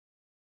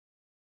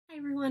Hi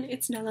everyone,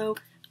 it's Nello.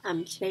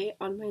 Today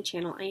on my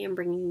channel I am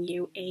bringing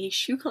you a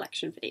shoe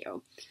collection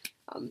video.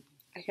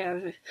 I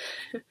have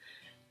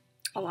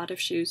a lot of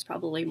shoes,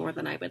 probably more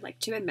than I would like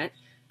to admit,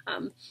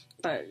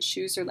 but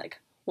shoes are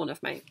like one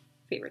of my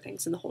favorite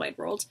things in the whole wide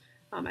world.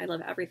 I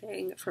love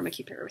everything from a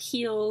cute pair of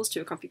heels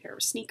to a comfy pair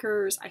of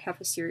sneakers. I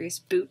have a serious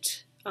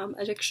boot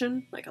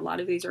addiction, like a lot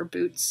of these are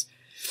boots,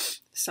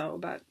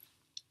 but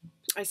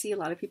I see a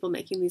lot of people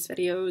making these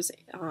videos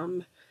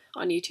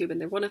on YouTube, and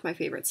they're one of my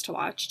favorites to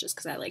watch just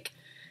because I like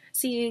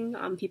seeing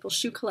people's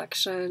shoe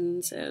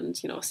collections and,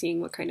 seeing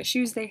what kind of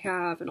shoes they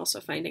have, and also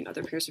finding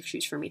other pairs of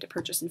shoes for me to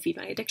purchase and feed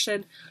my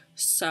addiction.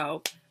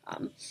 So,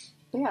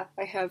 yeah,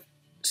 I have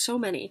so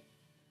many.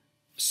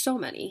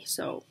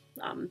 So,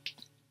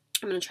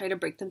 I'm going to try to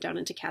break them down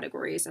into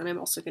categories, and I'm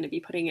also going to be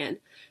putting in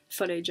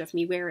footage of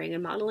me wearing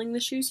and modeling the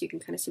shoes so you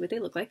can kind of see what they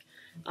look like.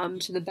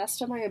 To the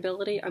best of my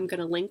ability, I'm going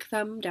to link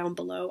them down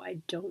below. I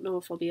don't know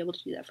if I'll be able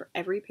to do that for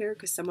every pair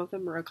because some of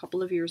them are a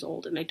couple of years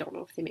old and I don't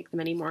know if they make them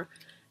anymore.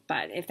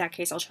 But if that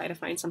case, I'll try to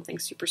find something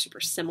super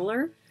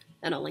similar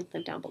and I'll link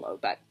them down below.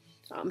 But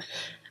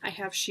I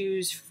have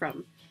shoes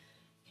from,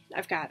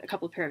 I've got a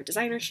couple of pair of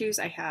designer shoes.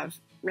 I have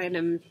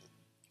random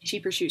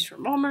cheaper shoes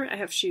from Walmart. I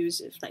have shoes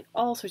of like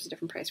all sorts of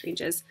different price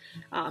ranges.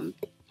 And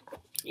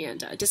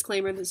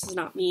disclaimer, this is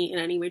not me in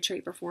any way,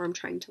 shape, or form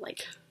trying to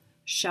like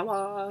show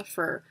off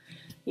or,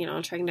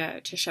 trying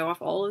to show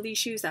off all of these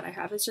shoes that I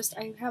have. It's just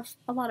I have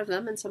a lot of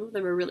them and some of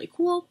them are really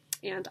cool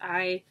and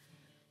I,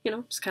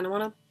 just kind of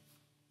want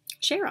to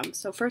share them.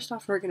 So first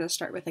off, we're going to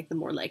start with like the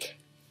more like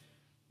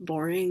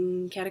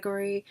boring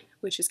category,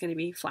 which is going to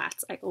be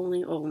flats. I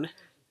only own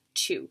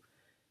 2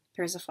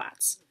 pairs of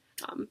flats.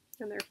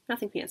 And they're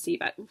nothing fancy,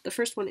 but the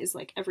first one is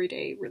like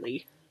everyday,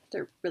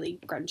 they're really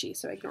grungy,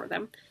 so ignore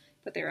them.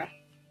 But they're a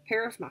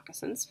pair of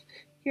moccasins.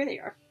 Here they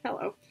are.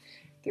 Hello.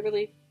 They're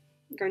really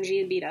grungy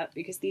and beat up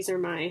because these are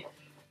my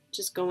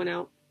just going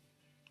out,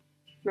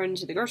 running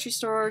to the grocery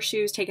store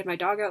shoes, taking my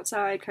dog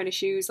outside kind of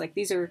shoes. Like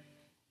these are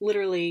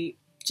literally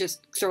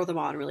just throw them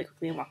on really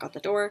quickly and walk out the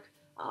door.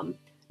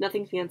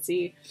 Nothing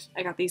fancy.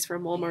 I got these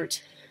from Walmart.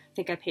 I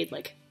think I paid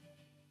like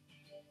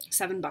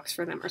 $7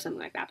 for them or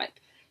something like that, but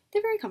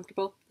they're very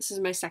comfortable. This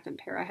is my second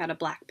pair. I had a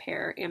black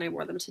pair and I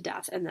wore them to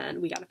death, and then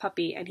we got a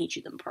puppy and he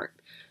chewed them apart.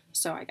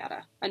 So I got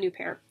a new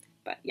pair.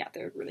 But yeah,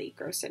 they're really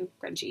gross and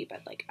grungy, but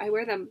like I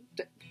wear them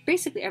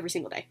basically every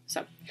single day.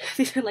 So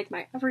these are like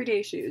my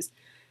everyday shoes.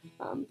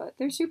 But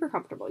they're super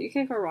comfortable. You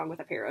can't go wrong with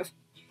a pair of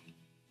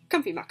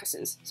comfy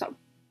moccasins. So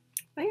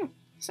yeah,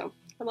 so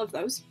I love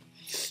those.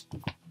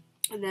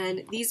 And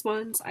then these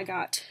ones I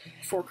got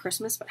for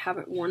Christmas but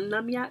haven't worn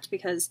them yet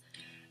because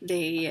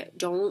they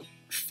don't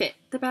fit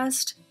the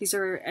best. These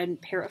are a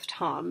pair of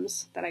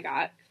Toms that I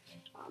got,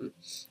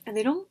 and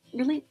they don't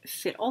really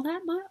fit all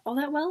that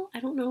well. I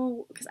don't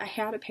know, because I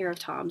had a pair of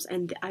Toms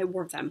and I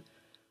wore them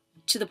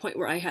to the point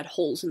where I had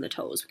holes in the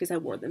toes because I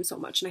wore them so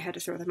much and I had to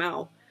throw them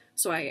out.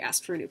 So I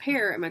asked for a new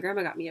pair, and my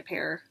grandma got me a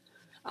pair,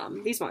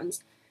 these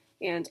ones,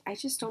 and I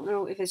just don't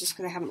know if it's just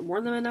because I haven't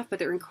worn them enough, but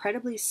they're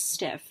incredibly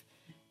stiff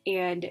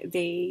and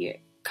they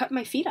cut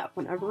my feet up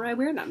whenever I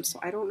wear them. So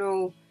I don't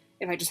know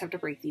if I just have to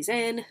break these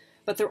in,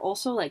 but they're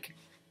also like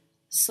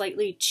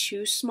slightly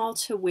too small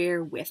to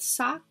wear with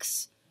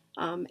socks.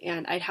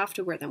 And I'd have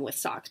to wear them with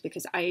socks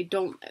because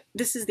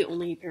this is the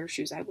only pair of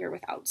shoes I wear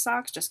without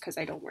socks just because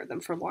I don't wear them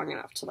for long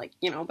enough to like,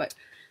 but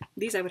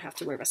these I would have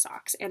to wear with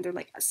socks, and they're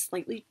like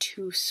slightly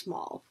too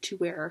small to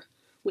wear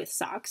with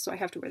socks. So I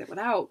have to wear them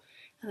without,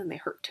 and then they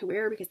hurt to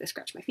wear because they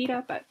scratch my feet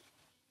up, but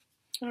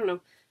I don't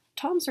know.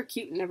 Toms are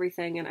cute and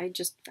everything, and I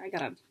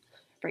gotta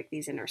break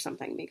these in or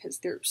something because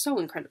they're so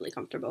incredibly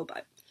comfortable,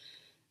 but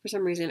for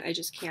some reason I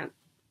just can't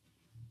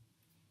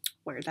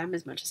wear them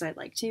as much as I'd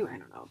like to. I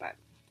don't know, but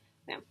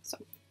yeah, so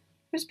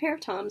there's a pair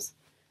of Toms.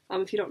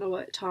 If you don't know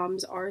what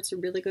Toms are, it's a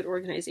really good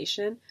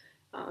organization.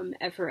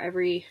 For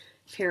every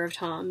pair of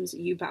Toms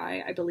you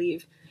buy, I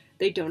believe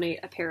they donate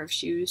a pair of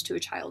shoes to a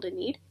child in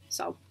need.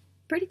 So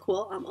pretty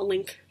cool. I'll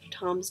link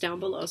Toms down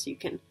below so you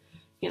can,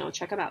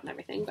 check them out and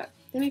everything. But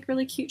they make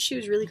really cute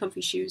shoes, really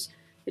comfy shoes.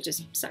 It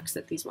just sucks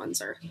that these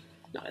ones are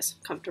not as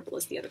comfortable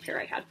as the other pair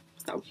I had.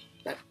 So,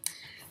 but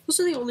those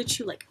are the only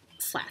 2 like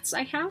flats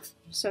I have.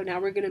 So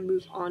now we're going to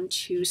move on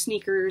to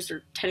sneakers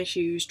or tennis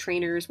shoes,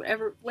 trainers,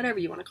 whatever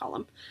you want to call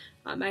them.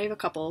 I have a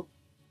couple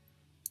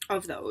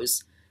of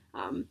those.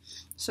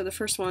 So the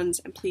first ones,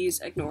 and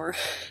please ignore,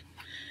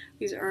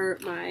 these are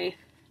my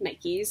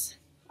Nikes.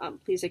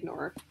 Please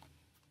ignore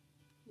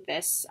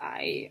this.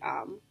 I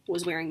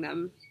was wearing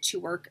them to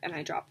work and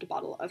I dropped a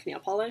bottle of nail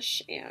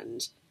polish,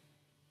 and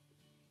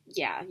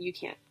yeah, you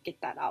can't get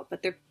that out,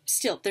 but they're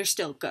still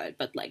good,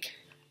 but like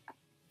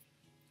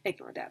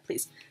ignore that,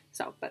 please.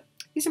 So, but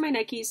these are my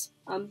Nikes.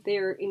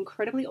 They're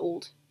incredibly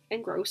old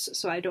and gross,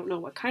 so I don't know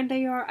what kind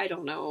they are. I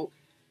don't know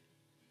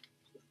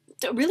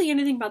really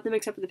anything about them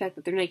except for the fact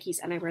that they're Nikes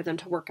and I wear them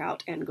to work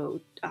out and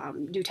go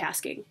do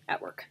tasking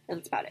at work, and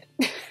that's about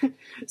it.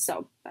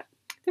 So, but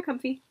they're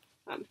comfy.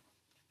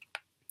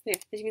 Yeah,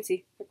 as you can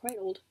see, they're quite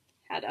old.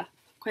 Had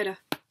quite a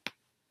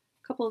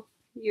couple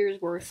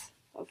years worth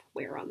of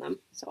wear on them.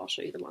 So I'll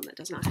show you the one that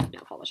does not have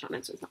nail polish on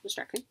it, so it's not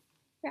distracting.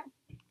 Yeah,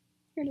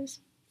 here it is.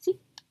 See?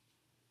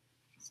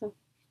 So,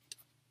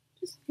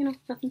 just, you know,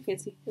 nothing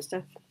fancy. Just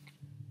a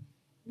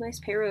nice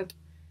pair of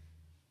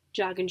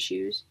jogging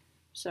shoes.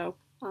 So,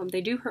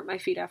 they do hurt my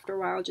feet after a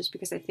while just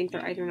because I think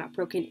they're either not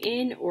broken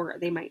in or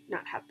they might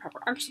not have proper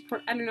arch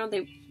support. I don't know,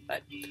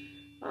 but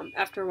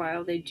after a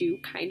while they do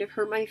kind of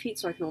hurt my feet,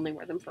 so I can only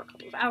wear them for a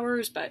couple of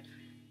hours, but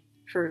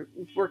for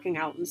working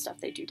out and stuff,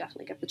 they do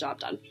definitely get the job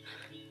done.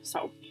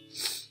 So,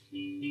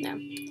 yeah,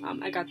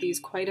 I got these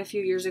quite a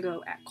few years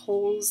ago at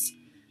Kohl's.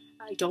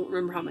 I don't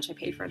remember how much I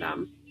paid for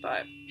them,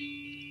 but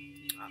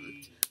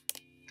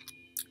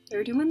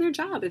they're doing their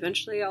job.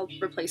 Eventually I'll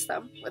replace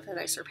them with a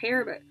nicer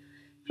pair, but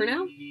for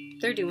now,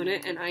 they're doing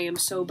it, and I am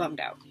so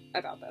bummed out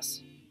about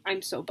this.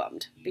 I'm so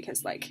bummed,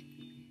 because, like...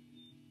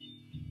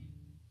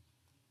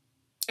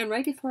 And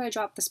right before I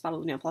dropped this bottle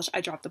of nail polish, I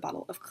dropped the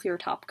bottle of clear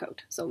top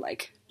coat. So,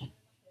 like,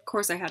 of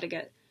course I had to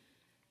get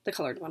the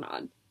colored one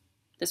on.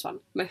 This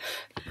one. One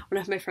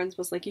of my friends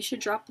was like, you should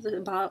drop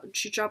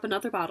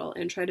another bottle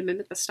and try to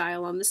mimic the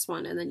style on this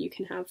one, and then you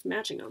can have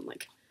matching on.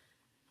 Like,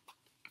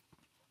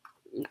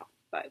 no.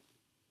 But,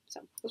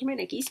 so, those are my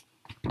Nikes.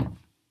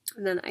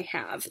 And then I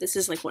have, this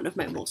is like one of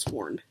my most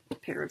worn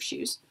pair of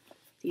shoes.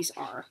 These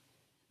are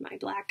my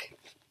black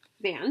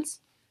Vans.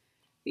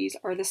 These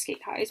are the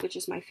skate highs, which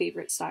is my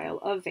favorite style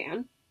of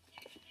Van.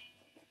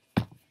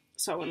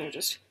 So, and they're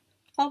just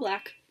all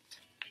black.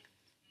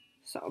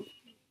 So,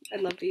 I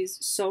love these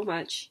so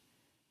much.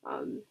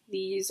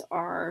 These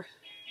are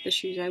the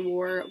shoes I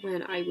wore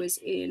when I was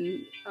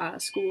in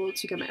school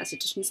to get my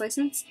esthetician's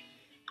license.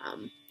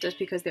 Just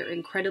because they're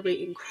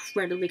incredibly,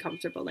 incredibly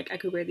comfortable. Like, I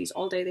could wear these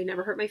all day. They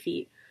never hurt my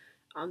feet.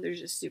 They're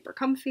just super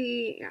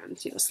comfy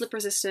and, you know, slip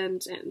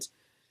resistant, and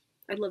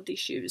I love these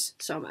shoes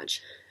so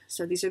much.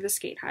 So these are the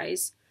skate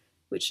highs,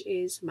 which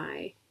is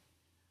my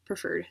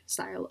preferred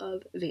style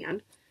of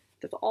Van.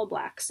 They're the all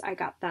blacks. I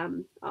got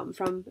them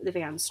from the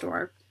Van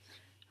store.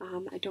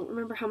 I don't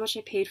remember how much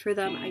I paid for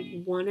them.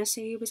 I want to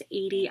say it was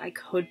 $80. I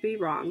could be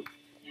wrong,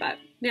 but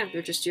yeah,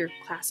 they're just your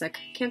classic,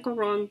 can't go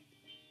wrong,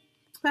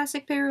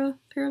 classic pair of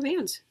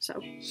Vans. So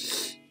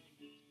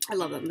I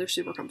love them. They're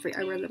super comfy.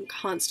 I wear them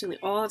constantly,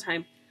 all the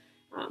time.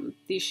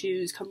 These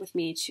shoes come with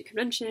me to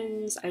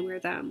conventions. I wear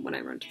them when I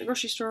run to the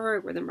grocery store. I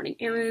wear them running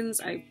errands.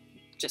 I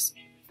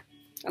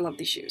love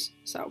these shoes.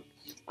 So,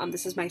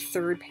 this is my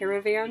third pair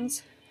of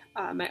Vans.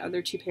 My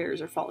other two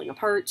pairs are falling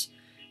apart.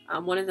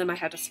 One of them I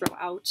had to throw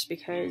out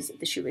because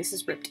the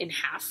shoelaces ripped in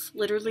half,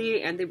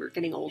 literally, and they were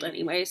getting old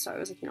anyway, so I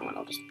was like, you know what,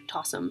 I'll just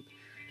toss them.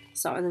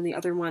 So, and then the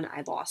other one,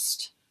 I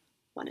lost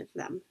one of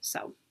them.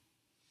 So,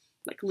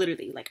 like,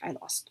 literally, like, I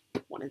lost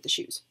one of the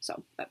shoes.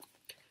 So, but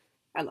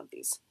I love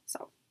these.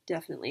 So,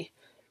 definitely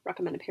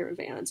recommend a pair of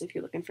Vans if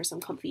you're looking for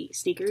some comfy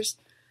sneakers.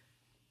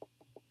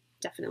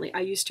 Definitely. I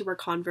used to wear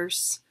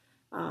Converse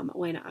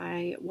when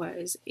I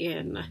was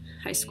in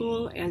high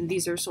school, and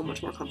these are so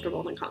much more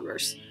comfortable than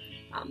Converse,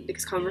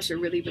 because Converse are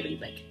really, really,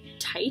 like,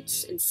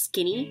 tight and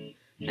skinny,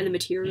 and the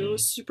material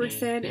is super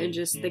thin, and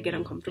just, they get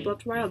uncomfortable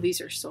after a while.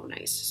 These are so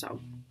nice,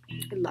 so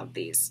I love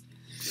these.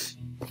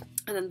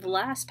 And then the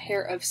last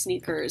pair of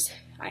sneakers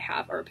I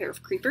have are a pair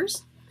of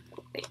Creepers.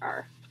 They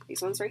are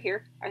these ones right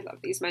here. I love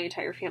these. My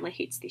entire family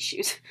hates these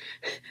shoes.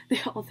 They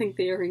all think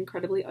they are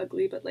incredibly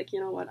ugly, but, like, you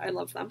know what? I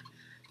love them.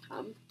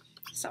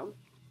 So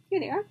here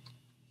they are.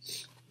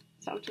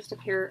 So just a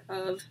pair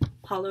of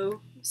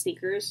hollow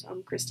sneakers.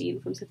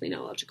 Christine from Simply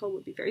Nailogical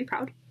would be very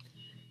proud.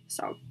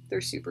 So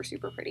they're super,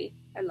 super pretty.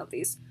 I love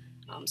these.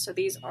 So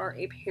these are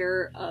a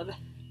pair of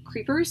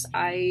Creepers.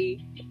 I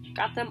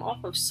got them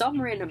off of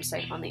some random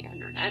site on the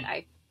internet.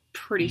 I'm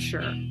pretty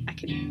sure I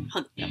can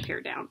hunt a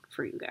pair down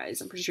for you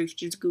guys. I'm pretty sure if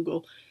you just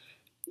Google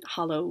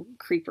hollow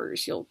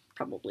Creepers, you'll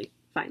probably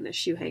find this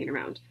shoe hanging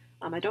around.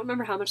 I don't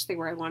remember how much they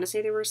were. I want to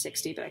say they were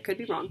 $60, but I could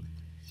be wrong.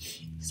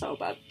 So,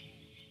 but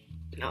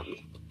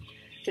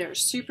they're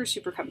super,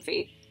 super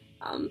comfy.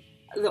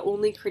 The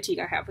only critique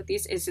I have with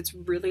these is it's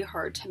really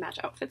hard to match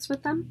outfits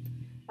with them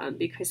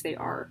because they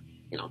are,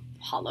 you know,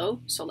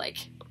 hollow. So,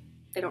 like,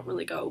 they don't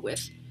really go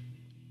with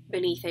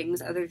many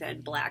things other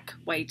than black,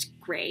 white,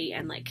 gray,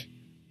 and, like,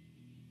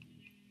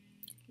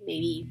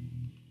 maybe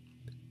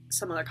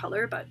some other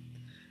color, but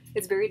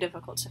it's very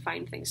difficult to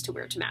find things to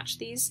wear to match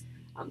these.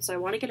 So I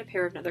want to get a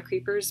pair of Nether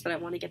Creepers, but I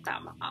want to get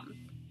them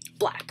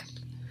black,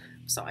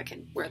 so I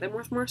can wear them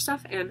with more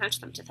stuff and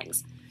match them to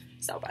things.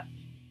 So, but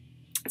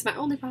it's my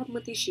only problem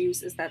with these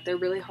shoes is that they're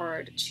really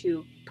hard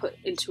to put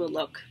into a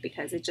look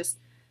because it just,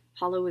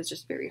 hollow is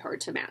just very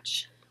hard to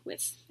match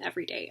with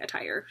everyday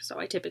attire. So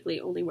I typically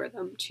only wear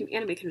them to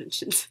anime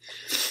conventions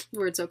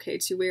where it's okay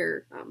to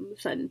wear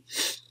fun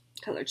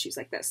colored shoes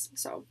like this.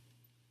 So,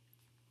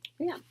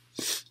 yeah.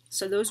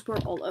 So those were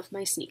all of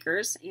my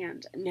sneakers,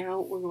 and now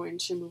we're going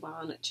to move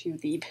on to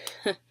the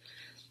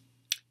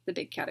the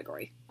big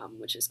category,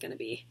 which is going to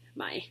be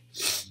my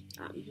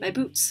my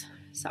boots.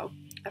 So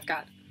I've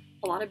got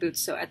a lot of boots.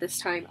 So at this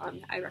time,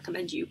 I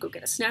recommend you go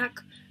get a snack,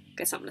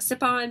 get something to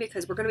sip on,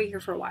 because we're going to be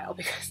here for a while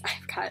because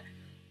I've got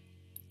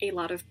a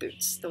lot of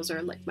boots. Those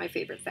are like my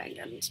favorite thing,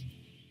 and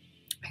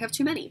I have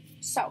too many.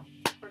 So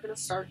we're gonna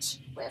start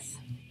with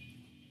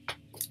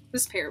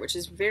this pair, which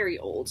is very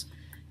old.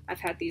 I've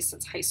had these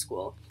since high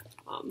school.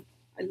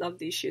 I love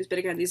these shoes, but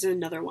again, these are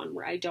another one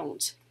where I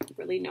don't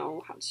really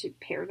know how to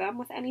pair them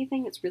with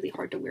anything. It's really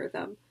hard to wear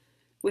them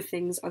with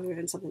things other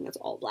than something that's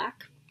all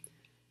black.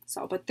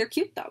 So, but they're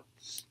cute though.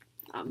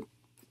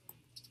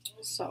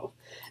 So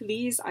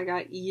these I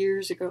got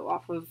years ago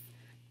off of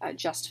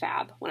Just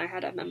Fab when I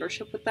had a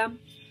membership with them.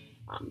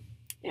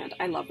 And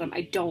I love them.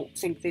 I don't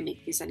think they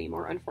make these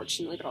anymore,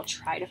 unfortunately, but I'll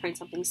try to find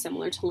something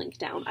similar to link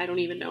down. I don't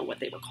even know what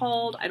they were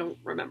called. I don't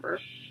remember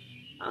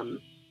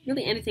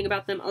really anything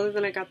about them other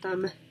than I got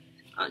them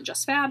on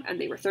Just Fab and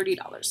they were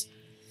 $30.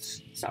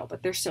 So,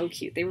 but they're so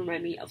cute. They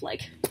remind me of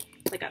like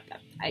I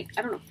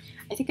don't know.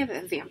 I think of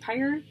a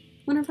vampire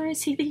whenever I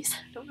see these.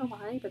 I don't know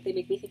why, but they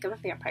make me think of a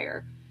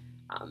vampire.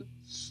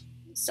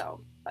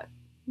 But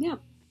yeah,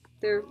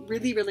 they're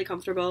really, really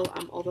comfortable.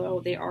 Although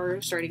they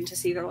are starting to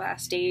see their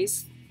last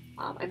days.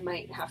 I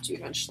might have to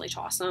eventually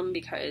toss them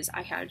because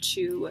I had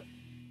to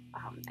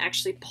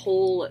actually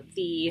pull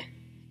the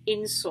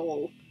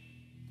insole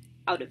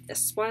out of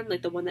this one,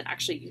 like the one that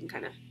actually you can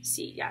kind of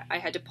see. Yeah, I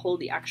had to pull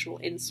the actual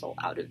insole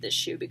out of this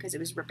shoe because it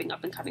was ripping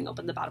up and coming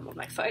open the bottom of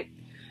my foot.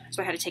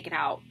 So I had to take it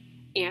out,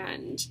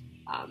 and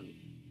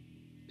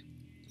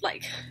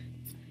like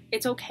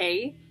it's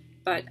okay,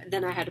 but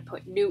then I had to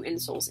put new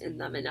insoles in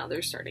them, and now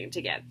they're starting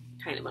to get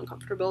kind of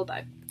uncomfortable.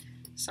 But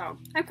so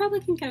I probably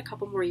can get a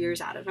couple more years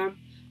out of them.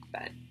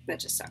 But that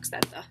just sucks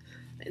that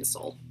the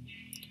insole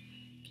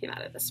came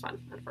out of this one,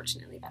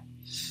 unfortunately. But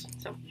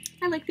so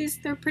I like these.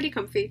 They're pretty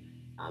comfy.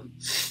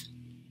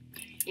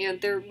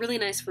 And they're really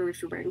nice for if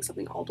you're wearing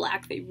something all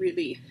black. They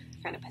really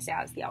kind of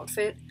pizzazz the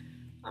outfit.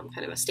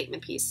 Kind of a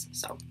statement piece.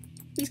 So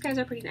these guys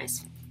are pretty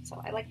nice.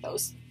 So I like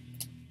those.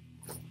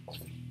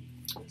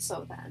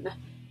 So then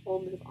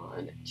we'll move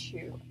on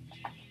to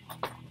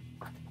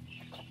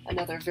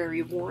another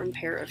very worn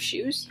pair of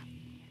shoes.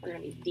 We're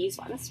going to need these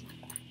ones.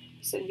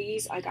 So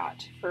these I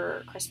got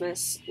for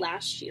Christmas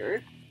last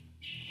year,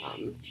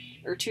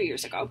 or 2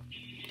 years ago.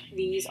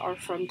 These are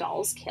from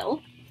Dolls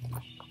Kill.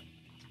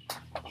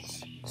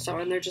 So,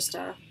 and they're just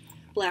a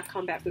black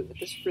combat boot with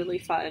this really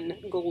fun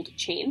gold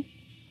chain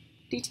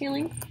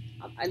detailing.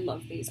 I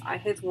love these. I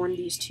have worn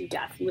these to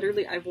death.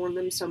 Literally, I've worn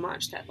them so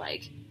much that,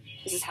 like,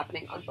 this is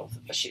happening on both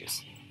of the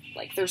shoes.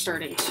 Like, they're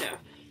starting to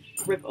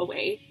rip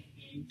away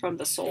from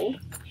the sole,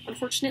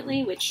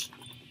 unfortunately, which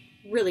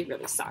really,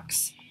 really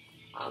sucks.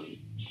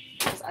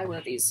 Because I wear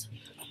these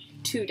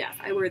to death.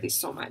 I wear these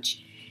so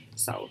much.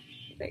 So,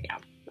 yeah,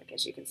 like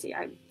as you can see,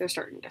 they're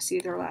starting to see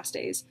their last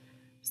days.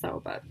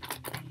 So, but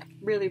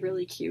really,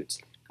 really cute.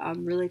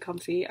 Really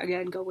comfy.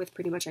 Again, go with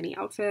pretty much any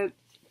outfit.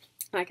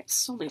 And I get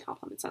so many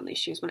compliments on these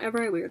shoes.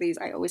 Whenever I wear these,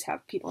 I always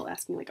have people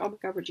asking like, oh my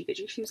god, where'd you get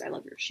your shoes? I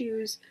love your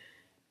shoes.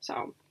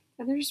 So,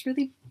 and they're just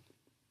really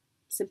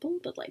simple,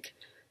 but like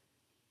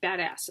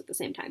badass at the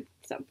same time.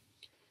 So,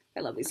 I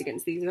love these. Again,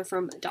 these are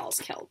from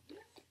Dolls Kill.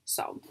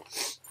 So,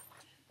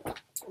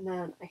 and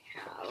then I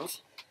have,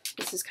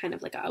 this is kind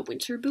of like a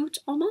winter boot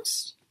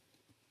almost,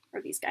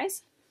 are these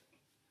guys.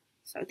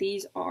 So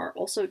these are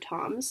also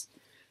Toms.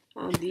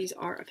 These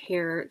are a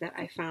pair that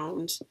I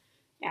found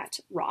at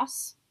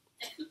Ross.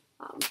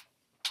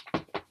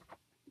 I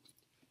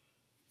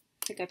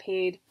think I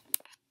paid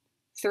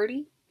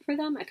 $30 for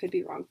them. I could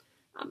be wrong.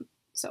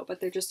 But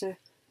they're just a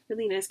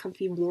really nice,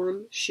 comfy,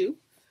 warm shoe.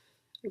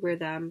 I wear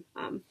them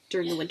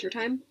during the winter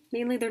time.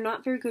 Mainly, they're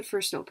not very good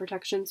for snow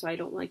protection, so I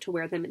don't like to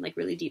wear them in like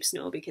really deep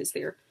snow because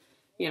they're,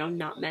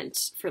 not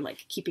meant for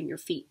like keeping your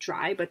feet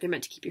dry, but they're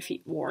meant to keep your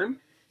feet warm.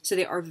 So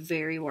they are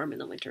very warm in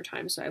the winter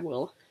time. So I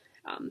will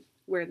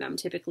wear them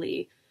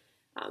typically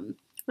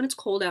when it's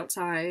cold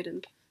outside,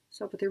 and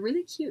so. But they're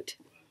really cute.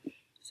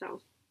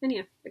 So, and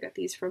yeah, I got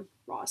these from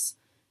Ross.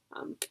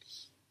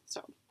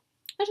 So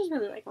I just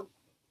really like them.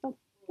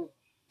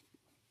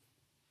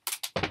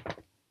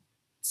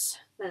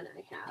 Then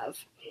I have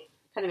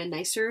kind of a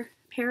nicer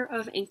pair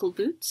of ankle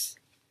boots,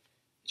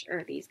 which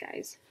are these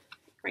guys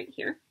right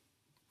here.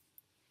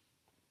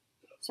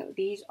 So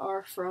these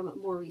are from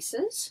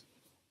Maurice's.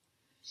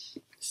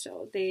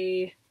 So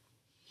they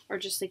are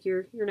just like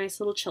your nice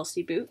little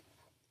Chelsea boot.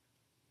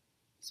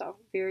 So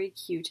very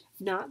cute.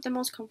 Not the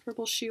most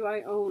comfortable shoe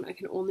I own. I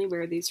can only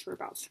wear these for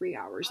about 3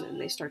 hours and then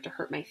they start to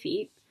hurt my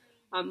feet,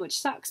 which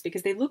sucks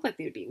because they look like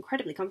they would be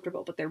incredibly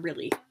comfortable, but they're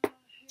really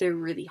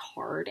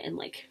hard, and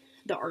like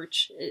the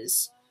arch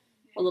is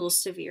a little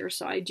severe.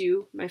 So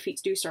my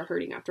feet do start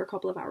hurting after a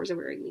couple of hours of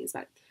wearing these,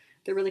 but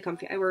they're really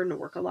comfy. I wear them to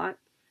work a lot,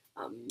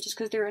 just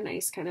because they're a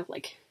nice kind of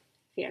like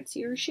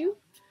fancier shoe.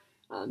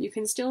 You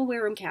can still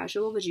wear them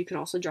casual, but you can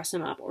also dress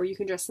them up or you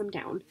can dress them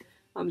down,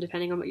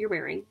 depending on what you're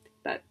wearing.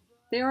 But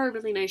they are a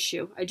really nice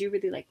shoe. I do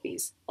really like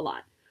these a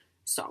lot.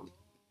 So,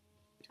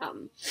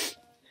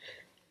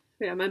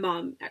 yeah, my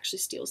mom actually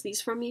steals these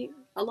from me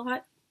a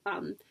lot.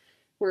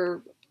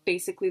 We're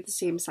basically the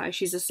same size.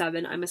 She's a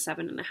 7, I'm a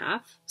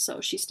 7.5,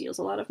 so she steals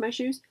a lot of my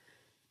shoes.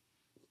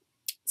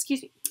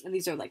 Excuse me. And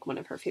these are like one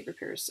of her favorite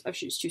pairs of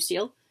shoes to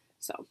steal.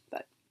 So,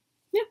 but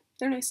yeah,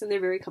 they're nice and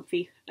they're very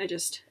comfy. I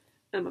just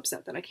am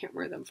upset that I can't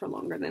wear them for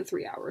longer than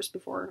 3 hours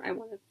before I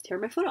want to tear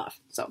my foot off.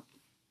 So,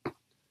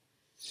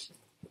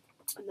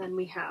 and then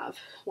we have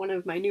one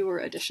of my newer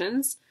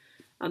additions.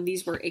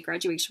 These were a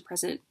graduation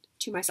present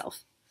to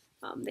myself.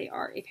 They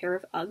are a pair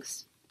of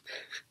Uggs.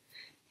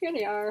 Here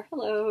they are.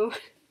 Hello.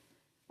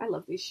 I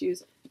love these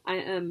shoes. I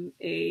am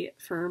a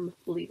firm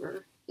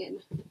believer in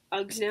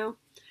Uggs now.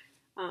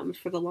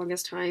 For the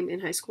longest time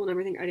in high school and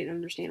everything, I didn't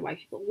understand why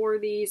people wore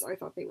these. I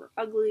thought they were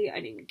ugly. I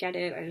didn't get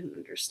it. I didn't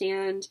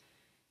understand.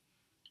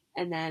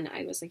 And then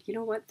I was like, you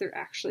know what? They're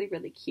actually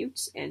really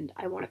cute and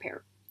I want a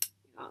pair.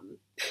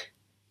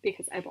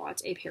 Because I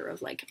bought a pair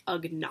of like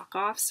Ugg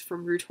knockoffs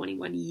from Rue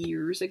 21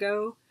 years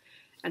ago.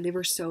 And they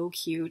were so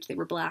cute. They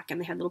were black and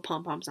they had little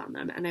pom-poms on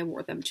them. And I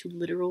wore them to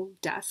literal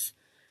death.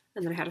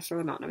 And then I had to throw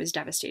them out and I was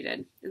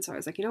devastated. And so I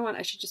was like, you know what?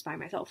 I should just buy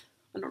myself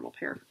a normal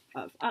pair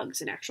of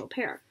Uggs, an actual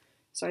pair.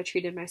 So I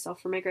treated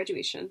myself for my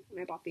graduation and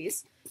I bought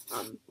these.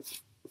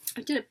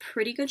 I did a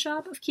pretty good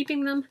job of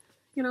keeping them,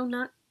 you know,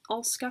 not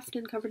all scuffed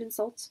and covered in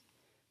salt.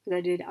 Because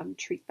I did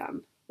treat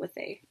them with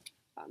a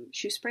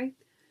shoe spray.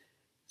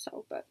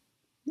 So, but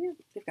yeah,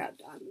 they've got,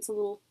 it's a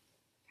little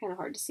kind of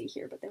hard to see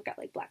here, but they've got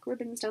like black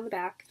ribbons down the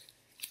back.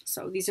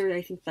 So these are,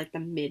 I think, like the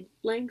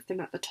mid-length. They're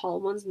not the tall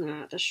ones and they're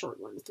not the short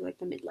ones. They're like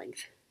the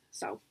mid-length.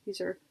 So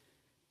these are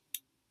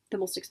the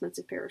most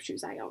expensive pair of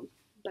shoes I own,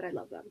 but I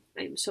love them.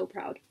 I am so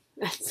proud.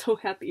 I'm so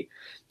happy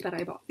that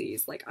I bought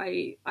these. Like,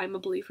 I'm a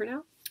believer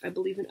now. I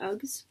believe in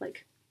Uggs.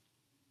 Like,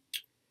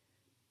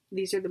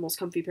 these are the most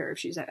comfy pair of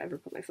shoes I've ever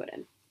put my foot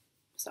in.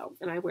 So,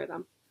 and I wear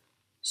them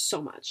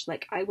so much.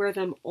 Like, I wear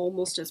them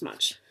almost as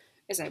much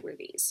as I wear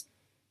these.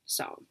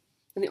 So,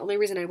 and the only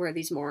reason I wear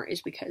these more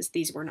is because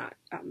these were not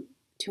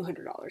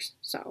 $200.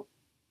 So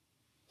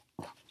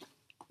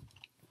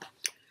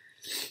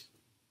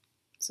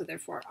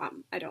therefore,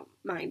 I don't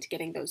mind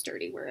getting those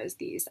dirty, whereas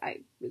these, I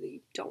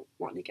really don't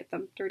want to get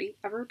them dirty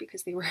ever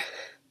because they were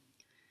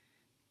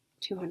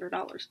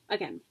 $200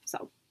 again.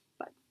 So,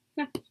 but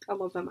yeah, I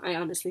love them. I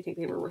honestly think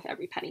they were worth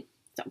every penny.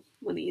 So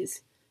when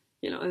these,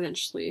 you know,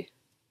 eventually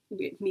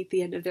meet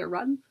the end of their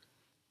run,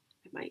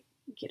 I might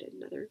get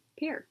another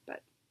pair,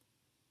 but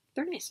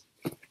they're nice.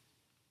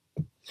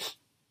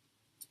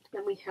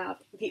 Then we have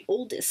the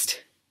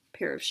oldest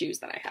pair of shoes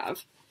that I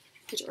have,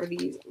 which are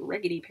these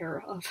raggedy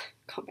pair of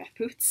combat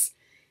boots.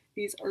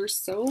 These are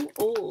so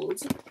old.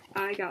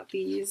 I got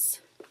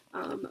these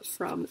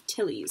from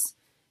Tilly's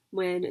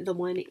when the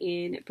one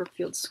in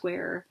Brookfield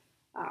Square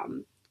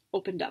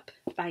opened up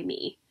by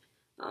me.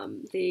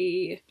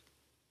 They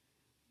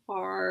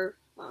are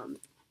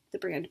the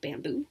brand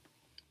Bamboo.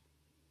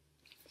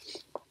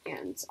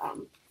 And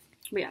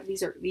yeah,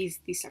 these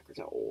suckers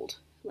are old.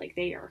 Like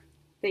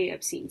they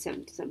have seen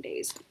some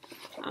days.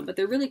 But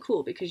they're really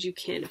cool because you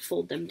can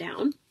fold them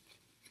down.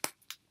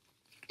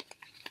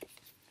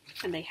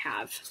 And they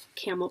have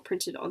camel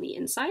printed on the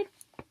inside.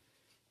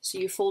 So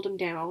you fold them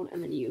down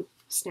and then you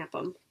snap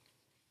them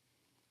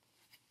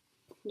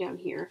down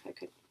here. If I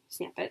could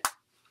snap it.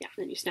 Yeah,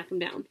 then you snap them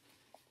down.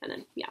 And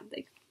then, yeah,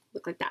 they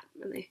look like that.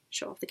 And they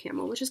show off the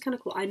camel, which is kind of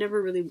cool. I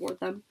never really wore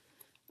them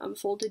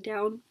folded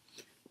down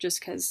just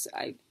because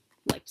I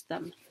liked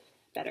them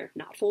better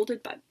not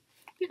folded. But,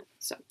 yeah,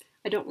 so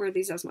I don't wear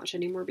these as much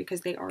anymore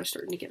because they are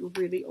starting to get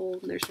really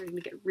old and they're starting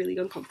to get really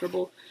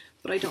uncomfortable,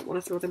 but I don't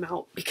want to throw them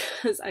out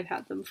because I've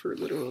had them for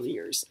literal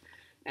years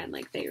and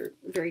like they're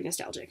very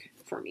nostalgic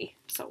for me.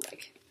 So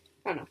like,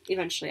 I don't know,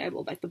 eventually I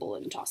will bite the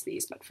bullet and toss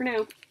these, but for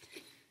now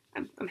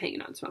I'm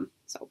hanging on to them.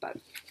 So, but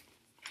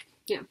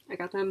yeah, I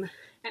got them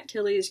at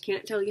Tilly's.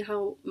 Can't tell you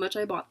how much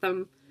I bought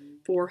them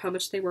for, how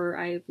much they were.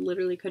 I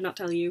literally could not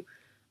tell you.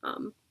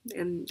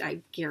 And I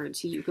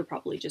guarantee you could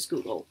probably just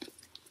Google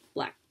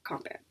black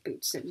combat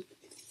boots and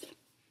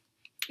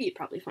you'd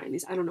probably find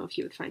these. I don't know if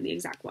you would find the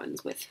exact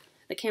ones with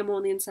the camel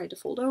on the inside to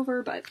fold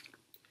over, but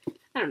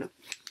I don't know.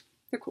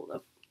 They're cool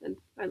though, and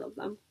I love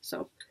them.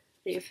 So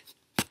they've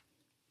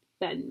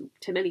been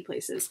to many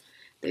places.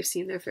 They've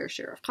seen their fair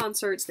share of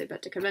concerts. They've been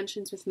to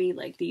conventions with me.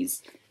 Like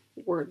these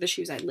were the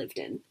shoes I lived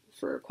in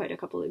for quite a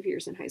couple of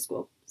years in high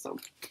school. So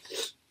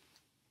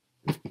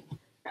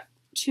got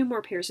two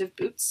more pairs of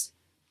boots.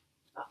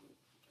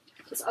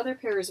 This other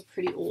pair is a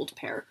pretty old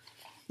pair.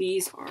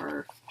 These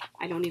are,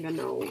 I don't even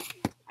know,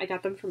 I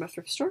got them from a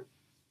thrift store.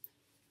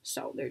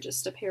 So they're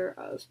just a pair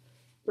of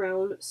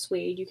brown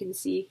suede. You can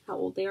see how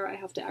old they are. I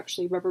have to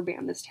actually rubber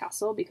band this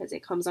tassel because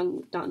it comes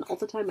undone all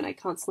the time and I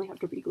constantly have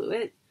to re-glue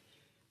it.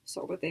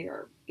 So, but they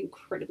are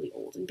incredibly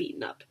old and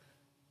beaten up.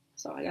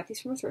 So I got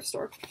these from a thrift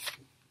store.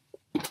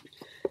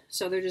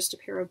 So they're just a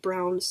pair of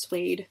brown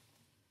suede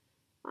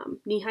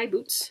knee-high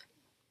boots.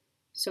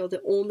 So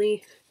the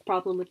only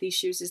problem with these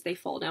shoes is they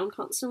fall down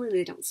constantly.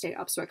 They don't stay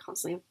up, so I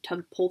constantly have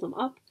to pull them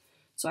up.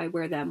 So I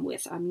wear them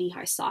with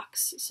knee-high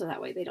socks, so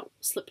that way they don't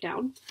slip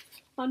down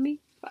on me.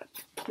 But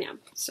yeah,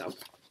 so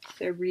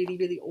they're really,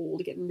 really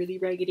old, getting really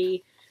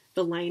raggedy.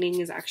 The lining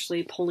is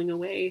actually pulling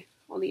away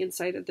on the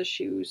inside of the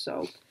shoe,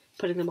 so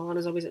putting them on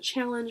is always a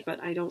challenge,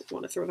 but I don't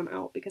want to throw them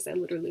out because I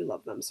literally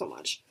love them so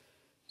much.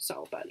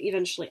 So, but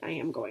eventually I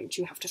am going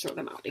to have to throw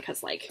them out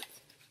because, like,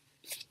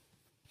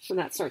 when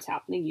that starts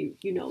happening,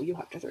 you know you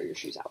have to throw your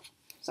shoes out.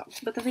 So,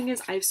 but the thing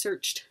is, I've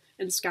searched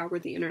and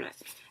scoured the internet,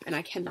 and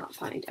I cannot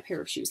find a pair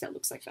of shoes that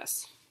looks like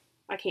this.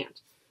 I can't,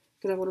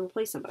 because I want to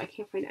replace them, but I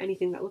can't find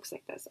anything that looks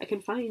like this. I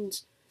can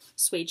find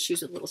suede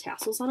shoes with little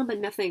tassels on them, but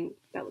nothing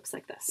that looks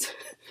like this.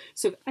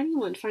 So if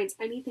anyone finds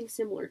anything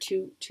similar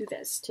to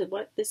this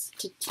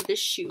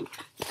shoe,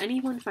 if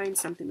anyone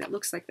finds something that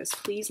looks like this,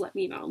 please let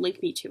me know,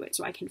 link me to it,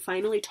 so I can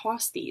finally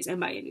toss these and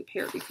buy a new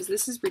pair, because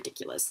this is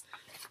ridiculous.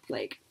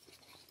 Like,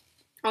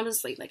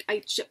 honestly, like,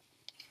 I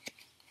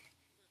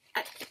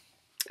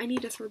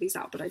need to throw these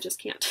out, but I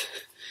just can't.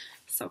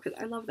 So, because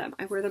I love them.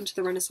 I wear them to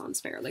the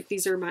Renaissance Fair. Like,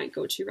 these are my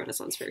go-to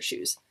Renaissance Fair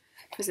shoes,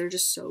 because they're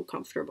just so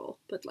comfortable.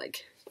 But,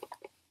 like,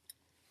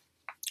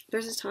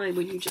 there's a time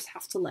when you just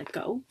have to let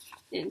go,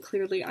 and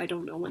clearly I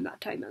don't know when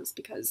that time is,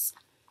 because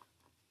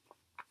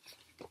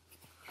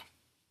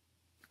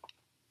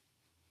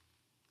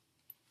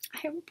I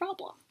have a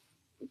problem.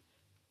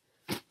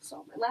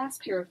 So my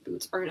last pair of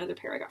boots are another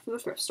pair I got from the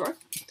thrift store.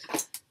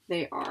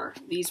 They are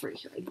these right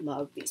here. I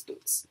love these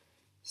boots.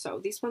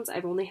 So these ones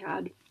I've only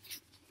had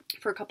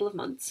for a couple of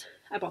months.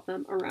 I bought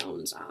them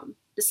around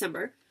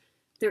December.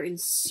 They're in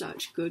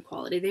such good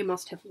quality. They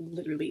must have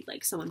literally,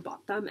 like, someone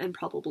bought them and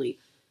probably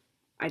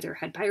either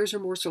had buyer's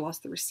remorse or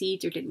lost the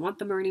receipt or didn't want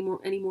them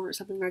anymore or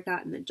something like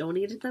that, and then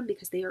donated them,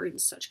 because they are in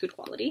such good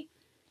quality.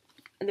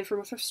 And they're from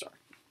a thrift store.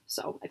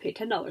 So I paid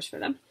 $10 for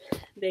them.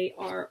 They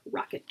are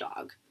Rocket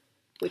Dog,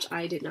 which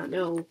I did not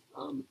know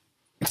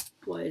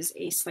was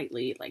a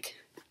slightly, like,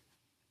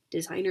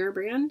 designer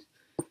brand.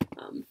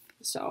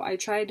 So I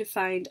tried to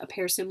find a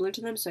pair similar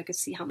to them so I could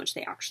see how much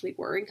they actually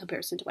were in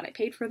comparison to what I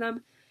paid for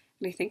them.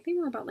 And I think they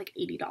were about like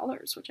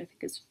 $80, which I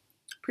think is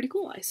pretty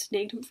cool. I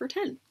snagged them for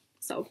 $10.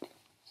 So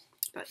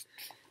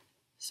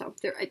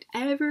they're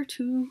ever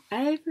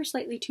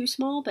slightly too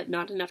small, but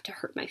not enough to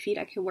hurt my feet.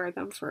 I can wear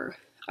them for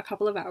a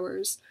couple of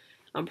hours,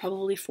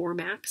 probably 4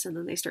 max, and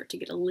then they start to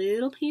get a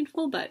little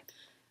painful, but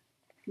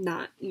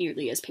not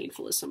nearly as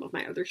painful as some of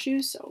my other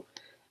shoes. So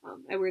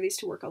I wear these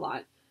to work a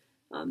lot.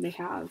 They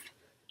have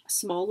a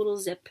small little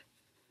zip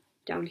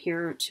down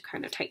here to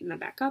kind of tighten them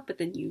back up, but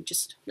then you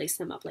just lace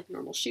them up like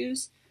normal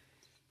shoes.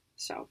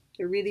 So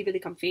they're really, really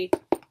comfy.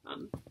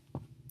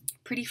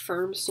 Pretty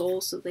firm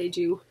sole, so they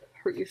do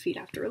hurt your feet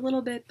after a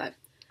little bit, but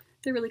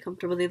they're really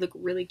comfortable. They look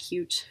really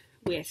cute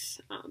with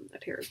a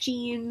pair of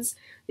jeans.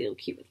 They look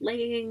cute with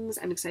leggings.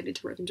 I'm excited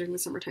to wear them during the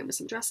summertime with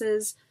some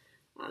dresses.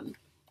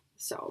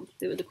 So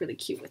they would look really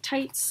cute with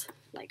tights.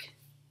 Like,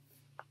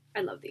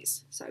 I love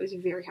these. So I was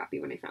very happy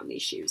when I found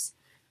these shoes.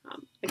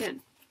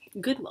 Again,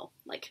 Goodwill.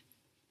 Like,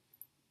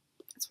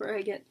 that's where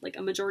I get like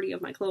a majority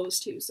of my clothes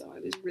too. So I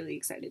was really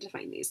excited to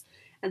find these.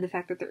 And the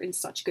fact that they're in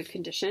such good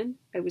condition,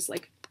 I was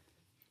like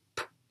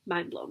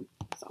mind blown.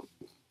 So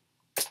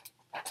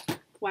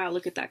wow,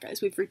 look at that,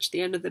 guys. We've reached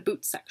the end of the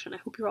boots section. I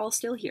hope you're all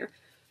still here.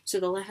 So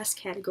the last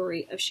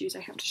category of shoes I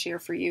have to share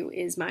for you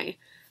is my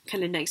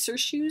kind of nicer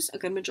shoes. A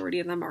good majority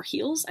of them are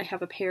heels. I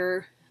have a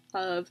pair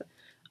of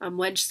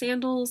wedge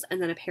sandals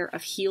and then a pair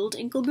of heeled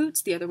ankle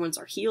boots. The other ones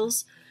are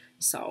heels.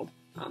 So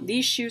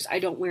these shoes I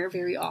don't wear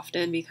very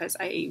often because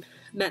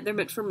they're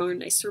meant for more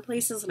nicer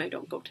places, and I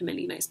don't go to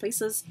many nice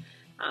places.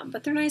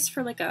 But they're nice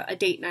for like a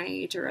date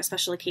night or a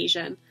special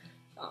occasion.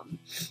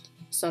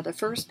 So the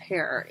first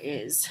pair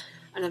is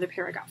another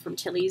pair I got from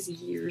Tilly's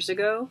years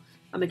ago.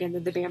 Again,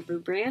 they're the Bamboo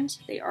brand.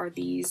 They are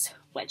these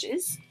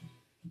wedges.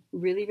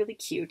 Really, really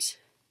cute,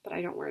 but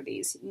I don't wear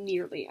these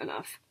nearly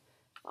enough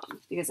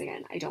because,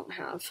 again, I don't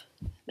have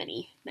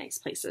many nice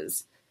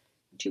places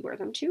to wear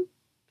them to.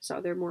 So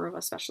they're more of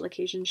a special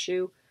occasion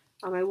shoe.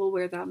 I will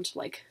wear them to,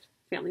 like,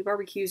 family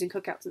barbecues and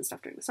cookouts and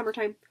stuff during the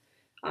summertime.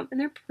 And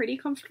they're pretty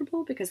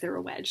comfortable because they're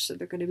a wedge, so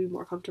they're going to be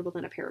more comfortable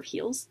than a pair of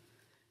heels.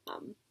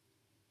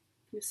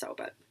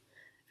 But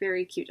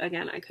very cute.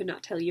 Again, I could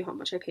not tell you how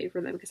much I paid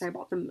for them because I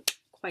bought them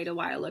quite a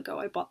while ago.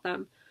 I bought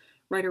them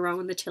right around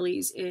when the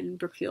Tilly's in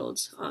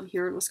Brookfield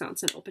here in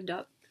Wisconsin opened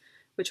up,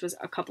 which was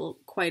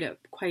quite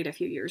a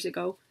few years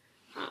ago.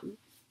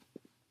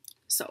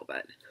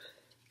 But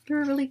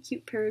they're a really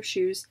cute pair of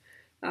shoes.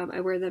 I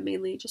wear them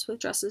mainly just with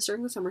dresses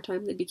during the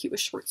summertime. They'd be cute with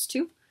shorts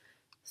too.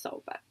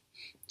 But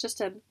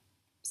just a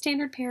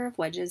standard pair of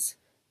wedges.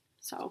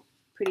 So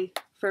pretty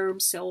firm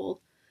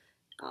sole,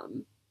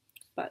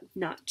 but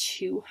not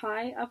too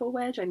high of a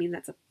wedge. I mean,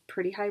 that's a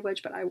pretty high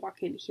wedge, but I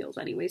walk in heels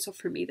anyway, so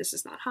for me this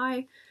is not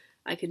high.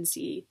 I can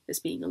see this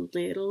being a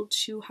little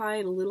too high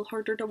and a little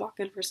harder to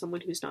walk in for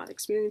someone who's not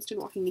experienced in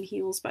walking in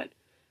heels, but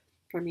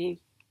for me,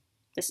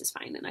 this is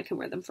fine, and I can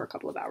wear them for a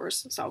couple of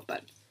hours,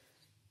 but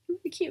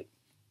really cute.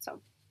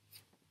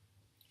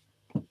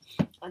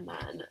 And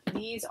then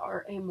these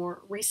are a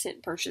more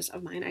recent purchase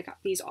of mine. I got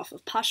these off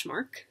of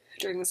Poshmark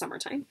during the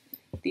summertime.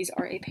 These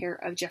are a pair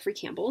of Jeffrey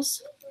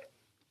Campbell's.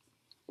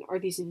 Are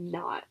these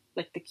not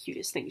like the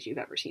cutest things you've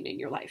ever seen in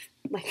your life?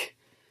 Like,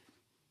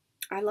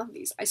 I love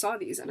these. I saw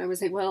these and I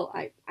was like, well,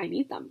 I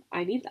need them.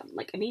 I need them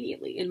like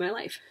immediately in my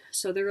life.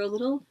 So they're a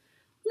little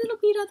little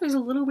beat up. There's a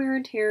little wear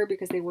and tear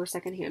because they were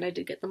secondhand. I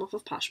did get them off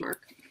of Poshmark,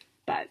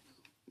 but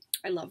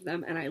I love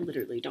them and I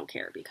literally don't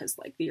care because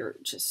like they are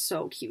just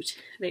so cute.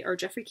 They are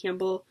Jeffrey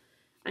Campbell.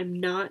 I'm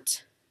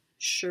not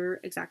sure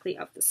exactly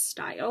of the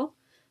style,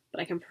 but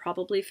I can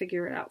probably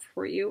figure it out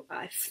for you.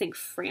 I think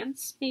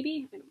France,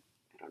 maybe. I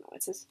don't know.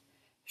 It says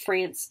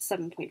France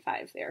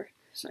 7.5 there.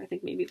 So I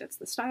think maybe that's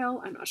the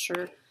style. I'm not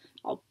sure.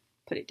 I'll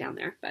put it down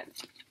there. But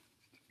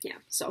yeah,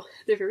 so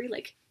they're very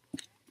like,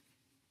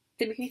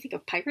 they make me think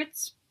of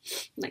pirates.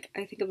 Like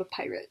I think of a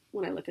pirate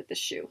when I look at this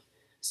shoe.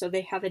 So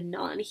they have a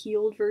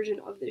non-heeled version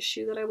of this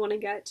shoe that I want to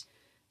get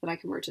that I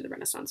can wear to the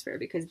Renaissance Fair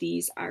because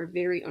these are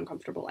very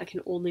uncomfortable. I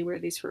can only wear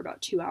these for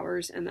about 2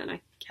 hours and then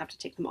I have to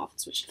take them off and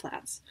switch to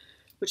flats,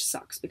 which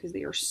sucks because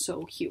they are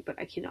so cute, but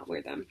I cannot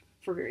wear them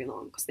for very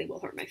long because they will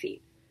hurt my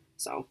feet.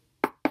 So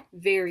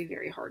very,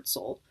 very hard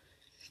sole.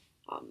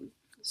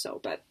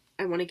 But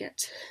I want to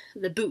get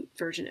the boot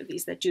version of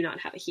these that do not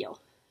have a heel.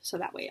 So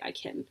that way I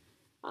can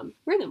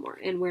wear them more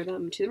and wear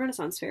them to the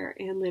Renaissance Fair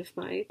and live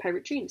my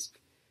pirate dreams.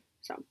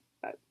 So,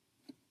 but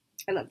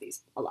I love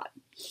these a lot.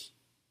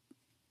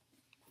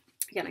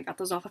 Again, I got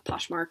those off of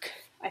Poshmark.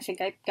 I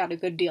think I got a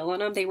good deal on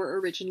them. They were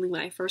originally,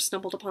 when I first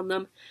stumbled upon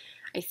them,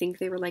 I think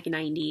they were like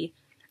 $90,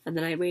 and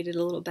then I waited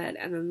a little bit,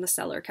 and then the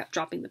seller kept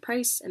dropping the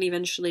price, and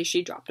eventually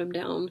she dropped them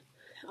down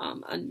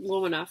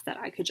low enough that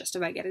I could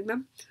justify getting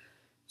them.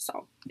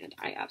 So, and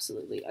I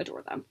absolutely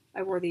adore them.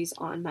 I wore these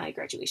on my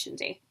graduation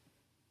day.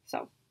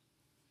 So,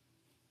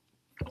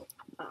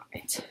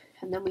 alright.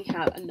 And then we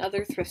have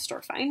another thrift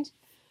store find.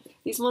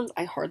 These ones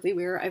I hardly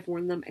wear. I've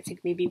worn them, I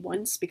think, maybe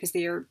once because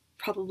they are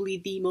probably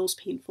the most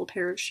painful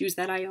pair of shoes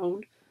that I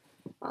own,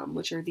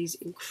 which are these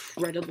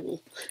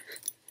incredible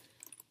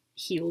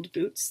heeled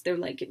boots. They're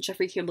like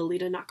Jeffrey Campbell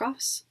Lita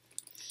knockoffs.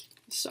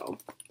 So,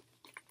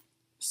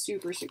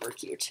 super, super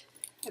cute.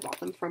 I bought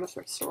them from a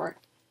thrift store.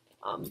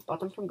 Bought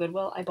them from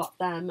Goodwill. I bought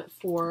them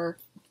for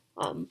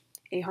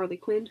a Harley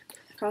Quinn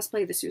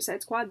cosplay, the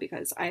Suicide Squad,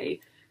 because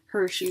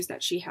her shoes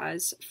that she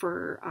has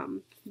for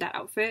that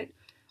outfit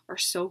are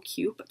so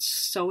cute, but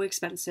so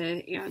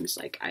expensive. And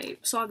like I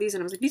saw these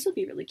and I was like, these would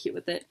be really cute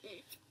with it.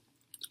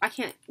 I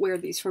can't wear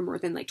these for more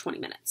than like 20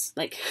 minutes.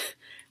 Like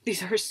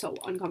these are so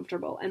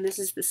uncomfortable. And this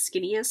is the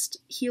skinniest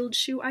heeled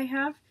shoe I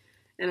have.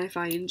 And I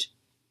find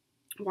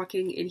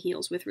walking in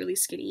heels with really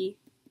skinny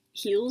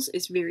heels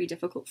is very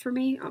difficult for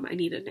me. I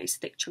need a nice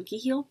thick chunky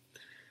heel.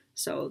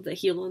 So the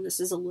heel on this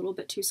is a little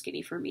bit too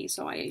skinny for me.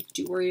 So I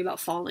do worry about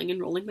falling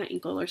and rolling my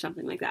ankle or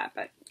something like that.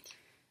 But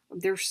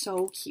they're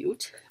so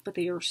cute, but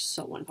they are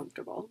so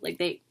uncomfortable. Like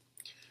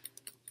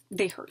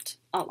they hurt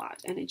a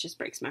lot and it just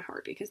breaks my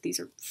heart because these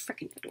are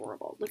freaking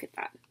adorable. Look at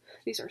that.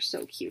 These are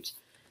so cute.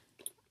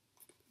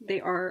 They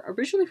are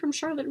originally from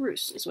Charlotte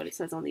Russe is what it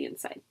says on the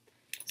inside.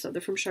 So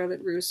they're from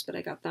Charlotte Russe, but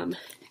I got them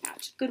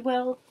at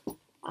Goodwill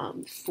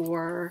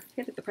for,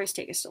 I think the price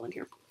tag is still in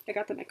here. I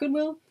got them at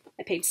Goodwill.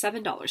 I paid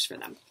 $7 for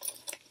them.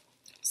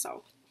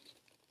 So,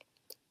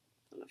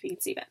 I don't know if you can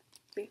see that.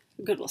 The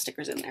Goodwill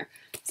sticker's in there.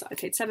 So I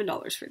paid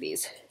 $7 for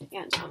these.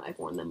 And I've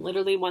worn them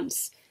literally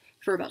once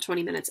for about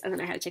 20 minutes, and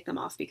then I had to take them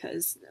off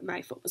because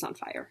my foot was on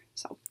fire.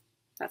 So,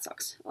 that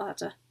sucks. I'll have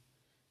to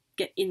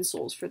get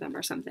insoles for them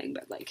or something,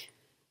 but like,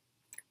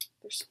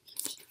 they're so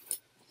cute.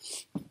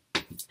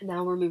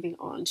 Now we're moving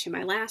on to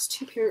my last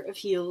two pair of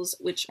heels,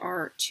 which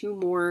are two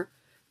more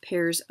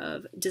pairs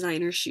of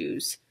designer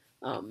shoes.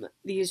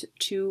 These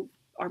two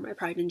are my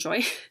pride and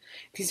joy.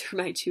 These are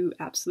my two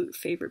absolute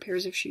favorite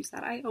pairs of shoes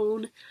that I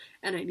own,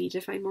 and I need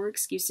to find more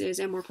excuses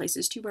and more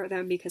places to wear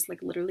them because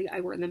like literally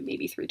I wear them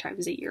maybe 3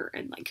 times a year,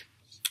 and like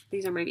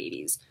these are my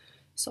babies.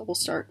 So we'll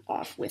start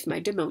off with my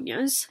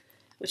Demonias,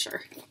 which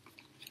are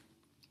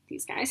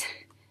these guys.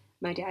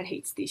 My dad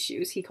hates these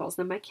shoes. He calls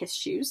them my kiss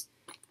shoes.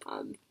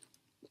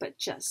 But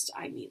just,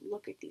 I mean,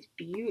 look at these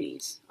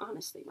beauties,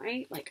 honestly,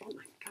 right? Like, oh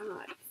my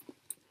god.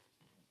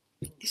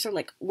 These are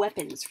like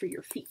weapons for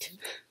your feet.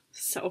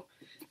 So,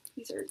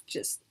 these are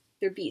just,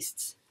 they're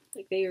beasts.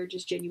 Like, they are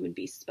just genuine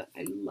beasts, but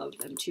I love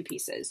them to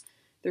pieces.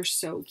 They're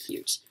so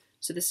cute.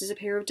 So this is a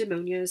pair of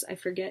Demonias. I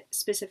forget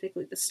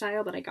specifically the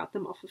style, but I got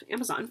them off of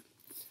Amazon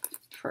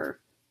for,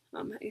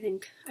 I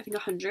think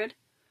 $100 a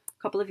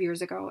couple of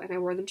years ago, and I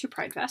wore them to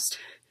Pride Fest.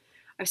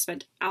 I've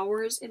spent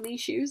hours in these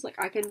shoes. Like,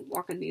 I can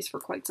walk in these for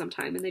quite some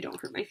time and they don't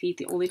hurt my feet.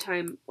 The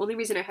only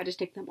reason I had to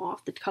take them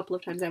off the couple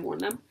of times I've worn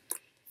them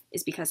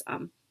is because,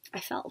 I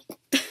fell.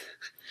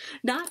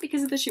 Not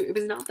because of the shoe. It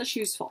was not the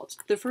shoe's fault.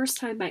 The first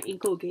time my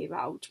ankle gave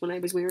out when I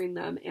was wearing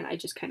them and I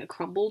just kind of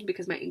crumbled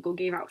because my ankle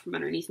gave out from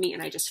underneath me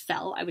and I just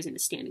fell. I was in a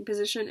standing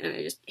position and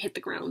I just hit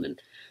the ground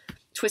and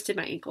twisted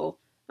my ankle.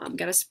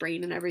 Got a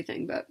sprain and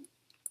everything, but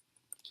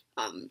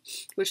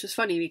which was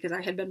funny because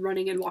I had been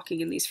running and walking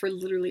in these for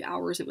literally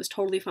hours. It was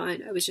totally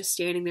fine. I was just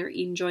standing there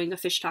enjoying a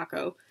fish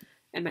taco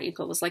and my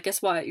ankle was like,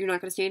 guess what? You're not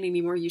going to stand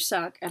anymore. You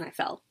suck. And I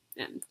fell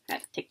and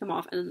had to take them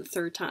off. And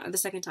then the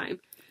second time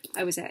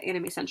I was at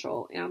Anime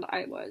Central and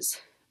I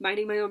was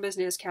minding my own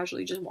business,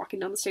 casually just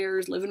walking down the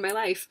stairs, living my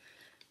life.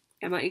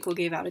 And my ankle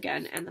gave out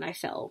again. And then I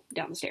fell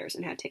down the stairs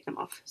and had to take them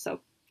off.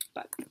 So,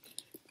 but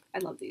I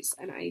love these,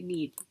 and I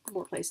need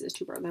more places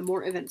to wear them,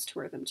 more events to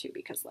wear them to,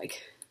 because,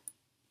 like,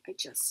 I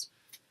just,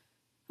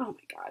 oh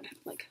my god,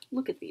 like,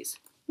 look at these.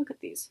 Look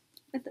at these.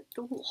 And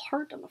the little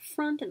heart on the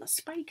front, and the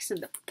spikes,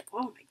 and the,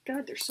 oh my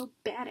god, they're so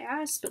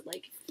badass, but,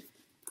 like,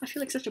 I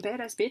feel like such a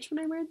badass bitch when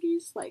I wear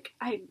these. Like,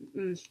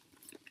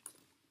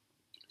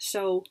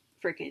 so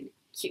freaking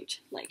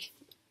cute. Like,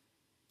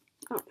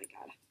 oh my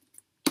god.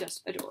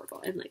 Just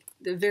adorable. And, like,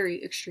 the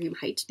very extreme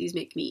height. These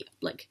make me,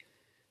 like,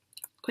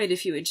 quite a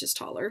few inches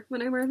taller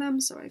when I wear them,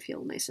 so I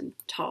feel nice and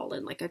tall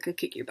and like I could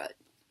kick your butt.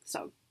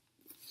 So,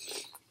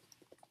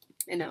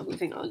 and now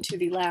moving on to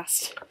the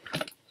last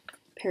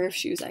pair of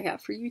shoes I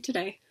have for you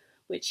today,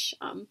 which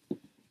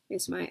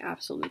is my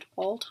absolute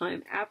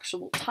all-time,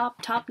 actual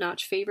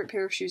top-notch favorite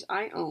pair of shoes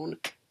I own,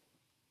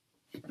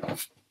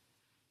 which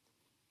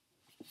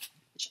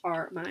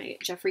are my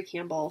Jeffrey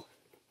Campbell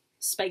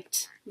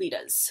spiked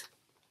Litas.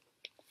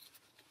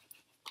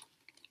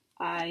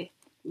 I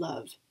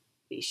love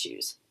these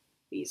shoes.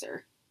 These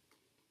are,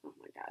 oh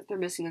my god, they're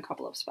missing a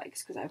couple of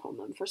spikes because I've owned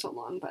them for so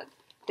long, but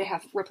they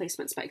have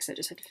replacement spikes. I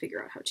just had to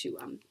figure out how to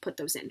put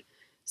those in.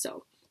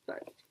 So,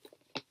 but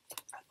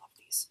I love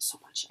these so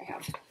much. I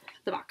have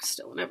the box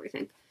still and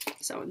everything.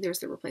 So, and there's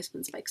the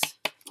replacement spikes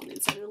on the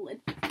inside of the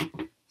lid.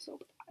 So,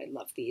 I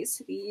love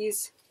these.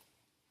 These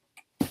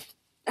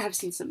have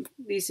seen some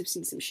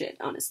shit,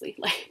 honestly.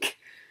 Like,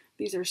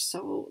 these are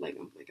so, like,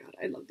 oh my god,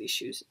 I love these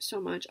shoes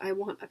so much. I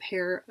want a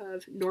pair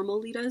of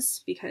normal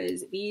Litas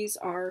because these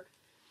are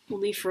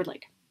only for,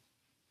 like,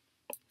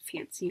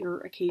 fancier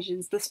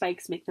occasions. The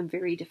spikes make them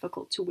very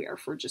difficult to wear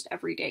for just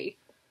everyday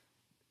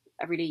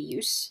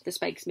use. The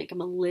spikes make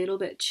them a little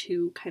bit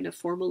too kind of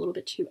formal, a little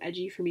bit too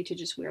edgy for me to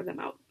just wear them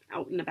out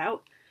and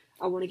about.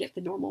 I want to get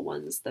the normal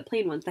ones, the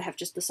plain ones that have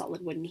just the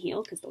solid wooden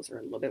heel, because those are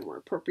a little bit more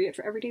appropriate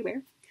for everyday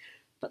wear.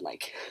 But,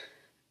 like,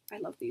 I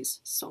love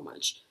these so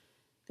much.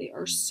 They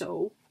are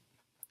so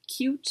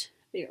cute.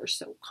 They are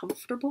so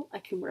comfortable. I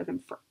can wear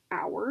them for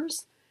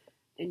hours,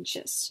 and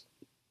just,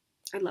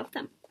 I love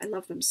them. I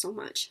love them so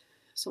much.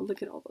 So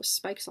look at all those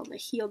spikes on the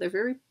heel. They're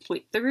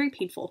very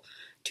painful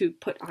to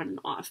put on and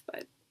off,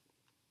 but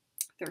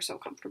they're so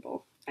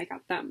comfortable. I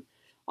got them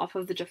off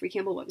of the Jeffrey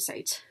Campbell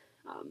website.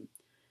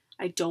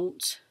 I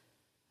don't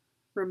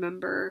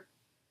remember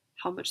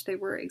how much they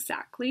were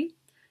exactly.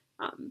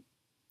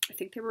 I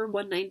think they were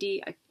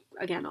 $190.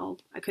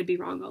 I could be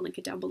wrong. I'll link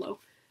it down below.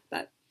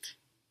 But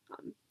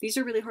these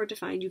are really hard to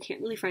find. You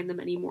can't really find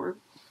them anymore.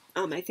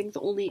 I think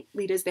the only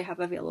Litas they have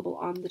available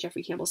on the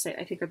Jeffrey Campbell site,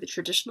 I think, are the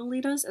traditional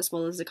Litas, as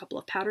well as a couple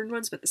of patterned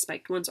ones, but the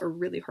spiked ones are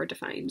really hard to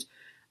find.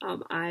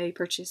 I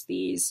purchased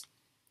these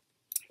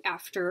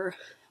after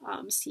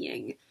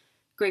seeing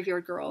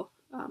Graveyard Girl,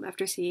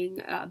 after seeing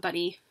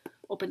Bunny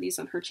open these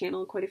on her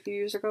channel quite a few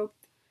years ago,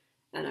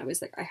 and I was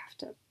like, I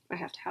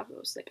have to have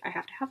those. Like, I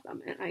have to have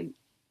them, and I'm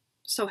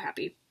so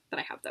happy that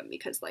I have them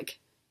because, like,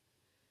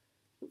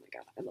 oh my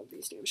god, I love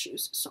these damn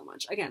shoes so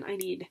much. Again, I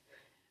need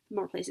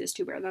more places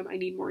to wear them. I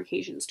need more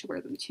occasions to wear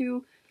them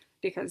too,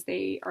 because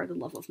they are the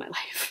love of my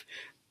life.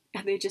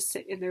 And they just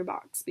sit in their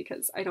box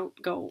because I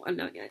don't go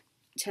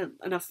to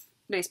enough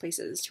nice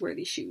places to wear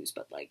these shoes,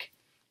 but, like,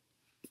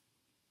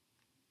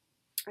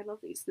 I love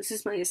these. This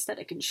is my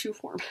aesthetic in shoe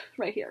form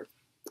right here.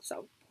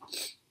 So,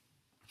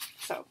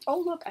 oh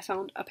look, I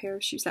found a pair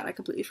of shoes that I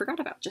completely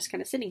forgot about, just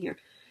kind of sitting here.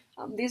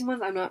 These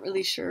ones, I'm not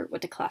really sure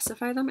what to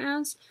classify them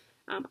as.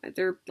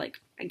 They're, like,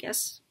 I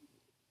guess,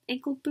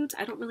 ankle boots.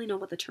 I don't really know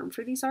what the term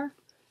for these are,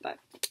 but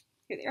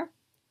here they are.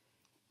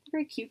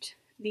 Very cute.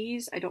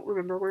 These, I don't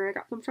remember where I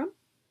got them from.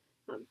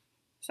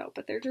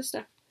 But they're just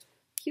a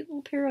cute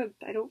little pair of,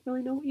 I don't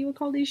really know what you would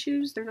call these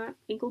shoes. They're not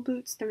ankle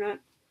boots. They're not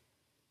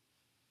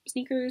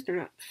sneakers. They're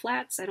not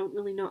flats. I don't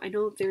really know. I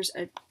know there's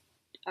a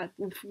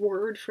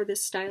word for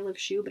this style of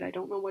shoe, but I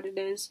don't know what it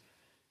is.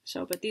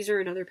 So, but these are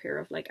another pair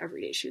of, like,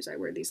 everyday shoes. I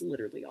wear these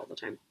literally all the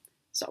time.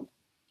 So,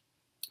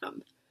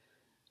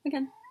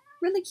 again,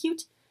 really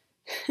cute.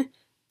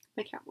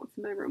 My cat wants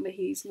in my room,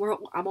 but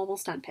I'm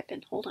almost done,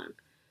 Pippin. Hold on.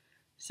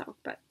 So,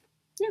 but,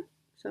 yeah.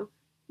 So,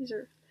 these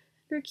are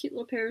very cute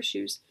little pair of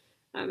shoes.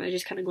 I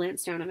just kind of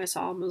glanced down and I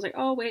saw them. I was like,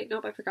 oh, wait,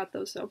 nope, I forgot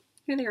those. So,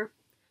 here they are.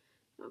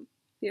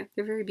 Yeah,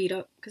 they're very beat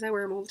up because I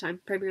wear them all the time,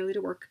 primarily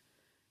to work.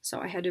 So,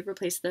 I had to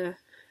replace the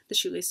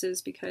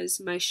shoelaces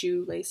because my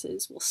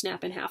shoelaces will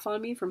snap in half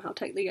on me from how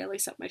tightly I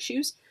lace up my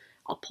shoes.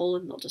 I'll pull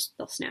and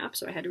they'll snap.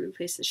 So, I had to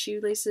replace the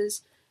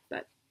shoelaces,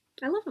 but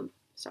I love them.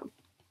 So,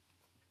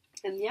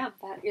 and yeah,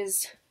 that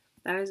is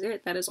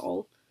it. That is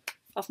all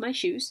of my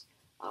shoes.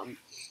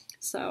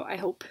 So I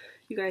hope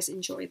you guys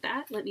enjoyed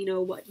that. Let me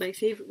know what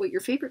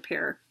your favorite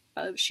pair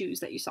of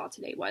shoes that you saw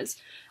today was.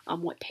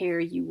 What pair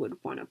you would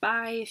want to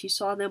buy if you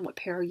saw them. What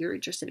pair you're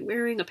interested in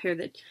wearing. A pair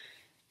that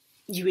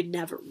you would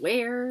never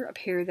wear. A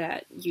pair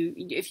that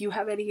if you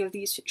have any of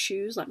these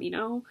shoes, let me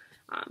know.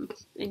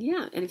 And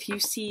yeah, and if you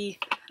see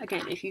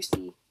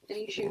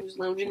any shoes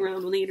lounging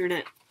around on the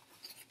internet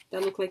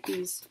that look like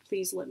these,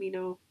 please let me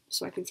know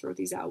so I can throw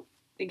these out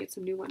and get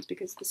some new ones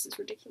because this is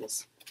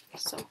ridiculous.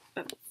 So,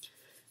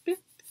 yeah.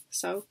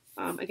 So,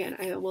 again,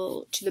 I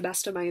will, to the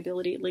best of my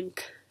ability,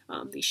 link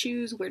these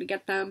shoes, where to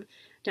get them,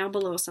 down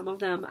below. Some of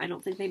them I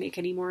don't think they make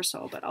anymore,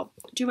 but I'll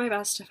do my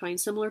best to find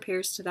similar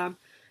pairs to them.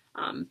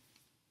 And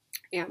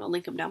I'll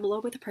link them down below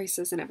with the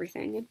prices and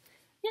everything. And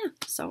yeah,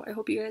 so I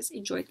hope you guys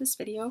enjoyed this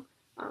video.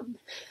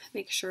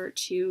 Make sure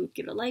to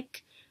give it a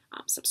like,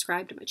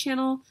 subscribe to my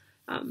channel.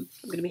 I'm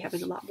going to be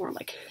having a lot more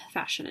like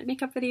fashion and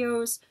makeup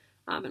videos,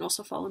 and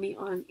also follow me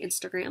on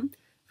Instagram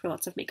for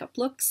lots of makeup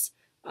looks.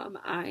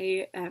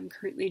 I am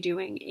currently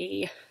doing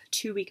a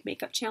 2-week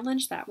makeup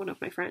challenge that one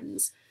of my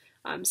friends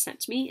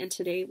sent me, and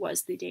today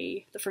was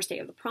the first day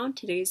of the prompt.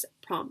 Today's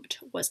prompt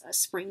was a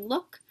spring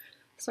look,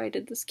 so I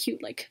did this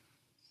cute like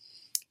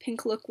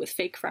pink look with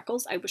fake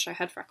freckles. I wish I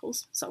had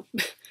freckles, so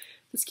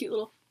this cute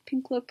little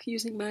pink look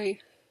using my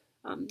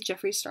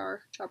Jeffree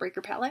Star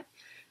Jawbreaker palette.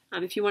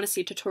 If you want to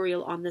see a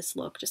tutorial on this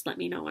look, just let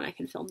me know and I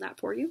can film that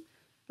for you.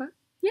 But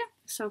yeah,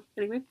 so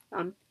anyway,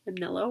 I'm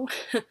Nello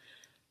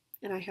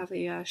and I have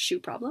a shoe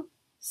problem.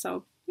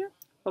 So yeah,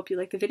 hope you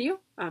like the video.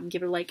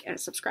 Give it a like and a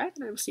subscribe,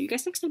 and I will see you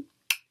guys next time.